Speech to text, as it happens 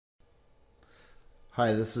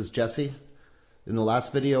Hi, this is Jesse. In the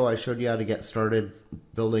last video, I showed you how to get started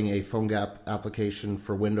building a PhoneGap application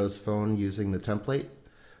for Windows Phone using the template.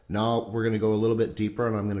 Now we're going to go a little bit deeper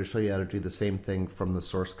and I'm going to show you how to do the same thing from the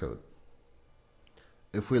source code.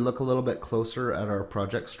 If we look a little bit closer at our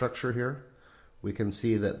project structure here, we can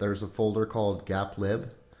see that there's a folder called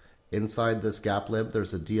gaplib. Inside this gaplib,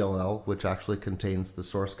 there's a DLL which actually contains the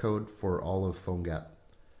source code for all of PhoneGap.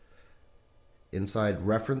 Inside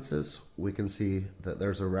references, we can see that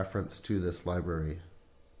there's a reference to this library.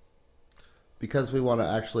 Because we want to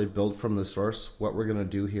actually build from the source, what we're going to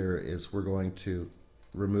do here is we're going to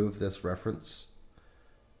remove this reference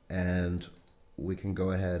and we can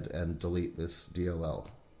go ahead and delete this DLL.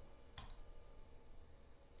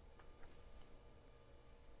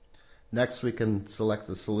 Next, we can select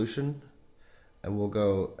the solution and we'll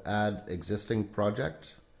go add existing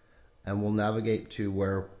project and we'll navigate to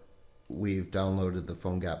where we've downloaded the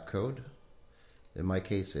PhoneGap code. In my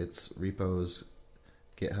case, it's repos,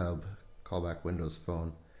 GitHub, callback Windows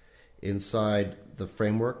Phone. Inside the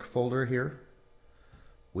framework folder here,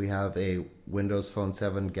 we have a Windows Phone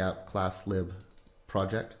 7 gap class lib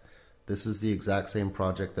project. This is the exact same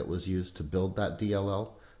project that was used to build that DLL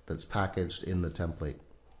that's packaged in the template.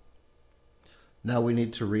 Now we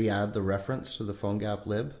need to re-add the reference to the PhoneGap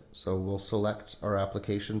lib, so we'll select our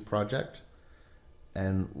application project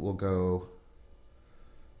and we'll go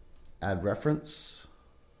add reference.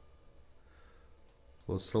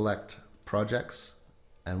 We'll select projects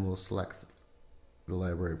and we'll select the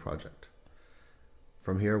library project.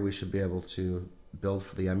 From here we should be able to build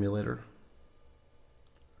for the emulator.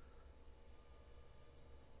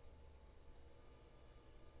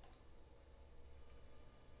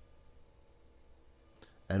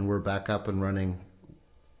 And we're back up and running,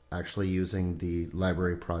 actually using the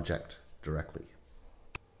library project directly.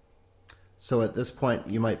 So at this point,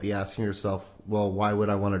 you might be asking yourself, well, why would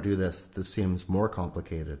I want to do this? This seems more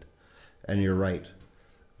complicated. And you're right.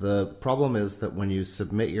 The problem is that when you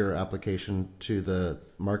submit your application to the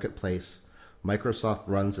marketplace, Microsoft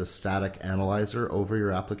runs a static analyzer over your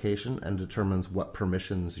application and determines what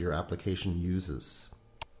permissions your application uses.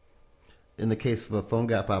 In the case of a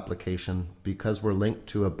PhoneGap application, because we're linked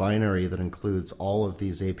to a binary that includes all of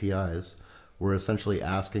these APIs, we're essentially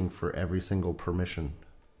asking for every single permission.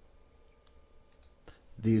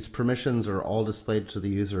 These permissions are all displayed to the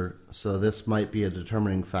user, so this might be a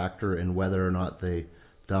determining factor in whether or not they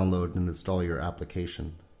download and install your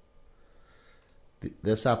application.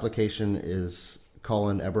 This application is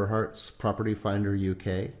Colin Eberhardt's Property Finder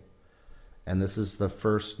UK, and this is the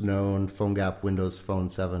first known PhoneGap Windows Phone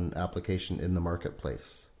 7 application in the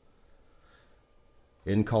marketplace.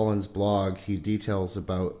 In Colin's blog, he details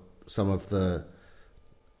about some of the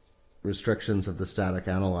restrictions of the static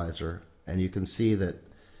analyzer, and you can see that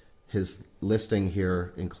his listing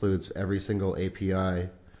here includes every single API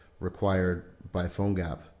required by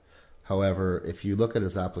PhoneGap. However, if you look at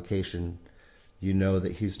his application, you know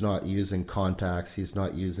that he's not using contacts, he's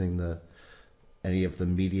not using any of the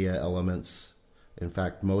media elements. In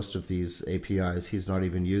fact, most of these APIs he's not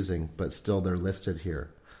even using, but still they're listed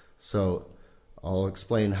here. So I'll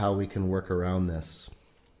explain how we can work around this.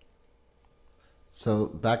 So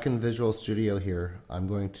back in Visual Studio here, I'm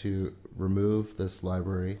going to remove this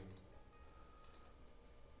library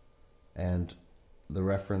and the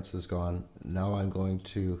reference is gone. Now I'm going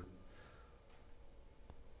to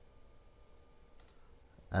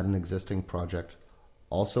add an existing project.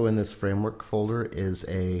 Also in this framework folder is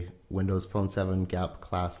a Windows Phone 7 gap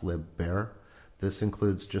class lib bear. This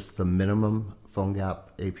includes just the minimum PhoneGap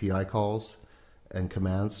API calls and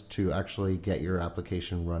commands to actually get your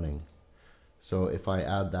application running. So if I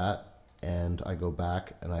add that and I go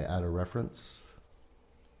back and I add a reference,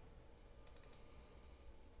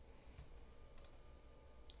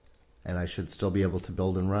 and I should still be able to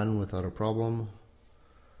build and run without a problem.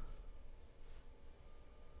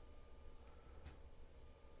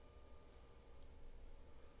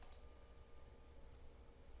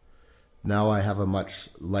 Now I have a much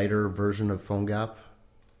lighter version of PhoneGap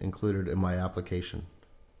included in my application.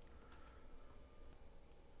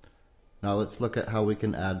 Now let's look at how we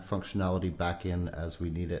can add functionality back in as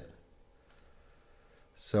we need it.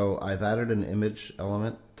 So I've added an image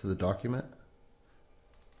element to the document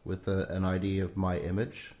with an ID of my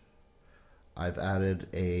image. I've added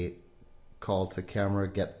a call to camera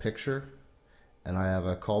get picture, and I have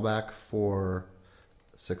a callback for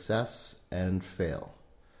success and fail.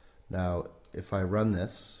 Now if I run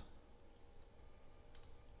this,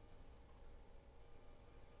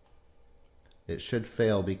 it should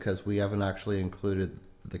fail because we haven't actually included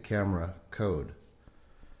the camera code.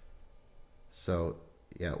 So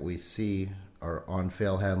yeah, we see our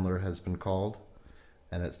onFail handler has been called,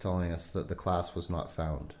 and it's telling us that the class was not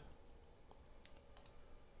found.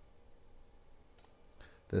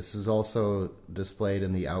 This is also displayed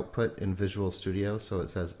in the output in Visual Studio, so it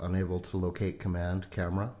says unable to locate command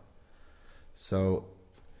camera. So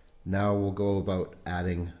now we'll go about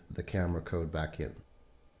adding the camera code back in.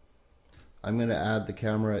 I'm going to add the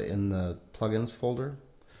camera in the plugins folder.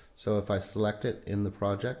 So if I select it in the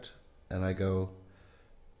project and I go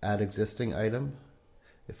add existing item,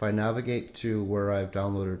 if I navigate to where I've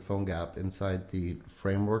downloaded PhoneGap inside the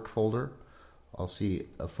framework folder, I'll see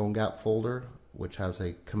a PhoneGap folder which has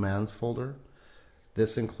a commands folder.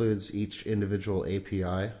 This includes each individual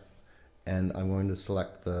API, and I'm going to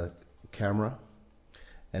select the camera.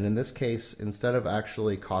 And in this case, instead of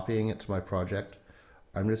actually copying it to my project,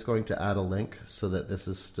 I'm just going to add a link so that this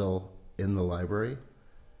is still in the library.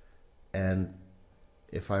 And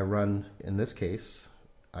if I run, in this case,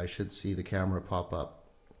 I should see the camera pop up.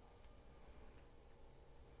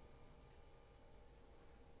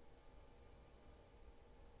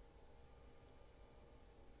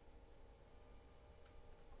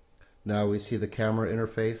 Now we see the camera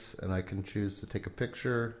interface, and I can choose to take a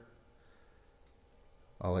picture.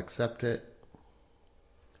 I'll accept it,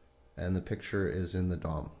 and the picture is in the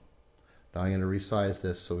DOM. Now I'm going to resize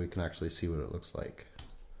this so we can actually see what it looks like.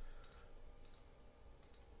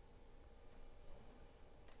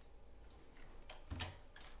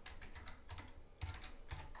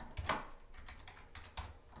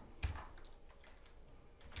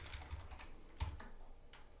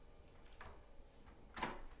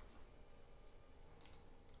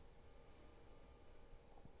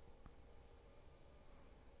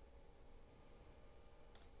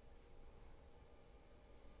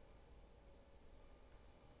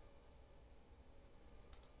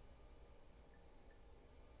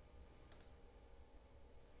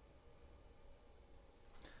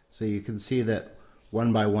 So you can see that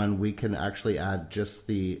one by one we can actually add just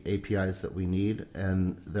the APIs that we need,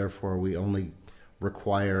 and therefore we only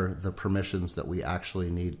require the permissions that we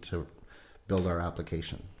actually need to build our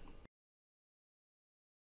application.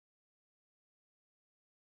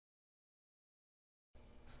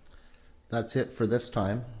 That's it for this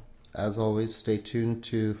time. As always, stay tuned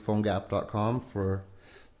to PhoneGap.com for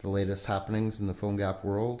the latest happenings in the PhoneGap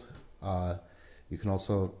world. You can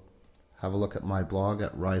also have a look at my blog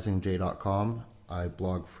at risingj.com. I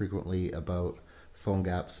blog frequently about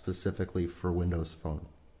PhoneGap specifically for Windows Phone.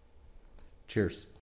 Cheers.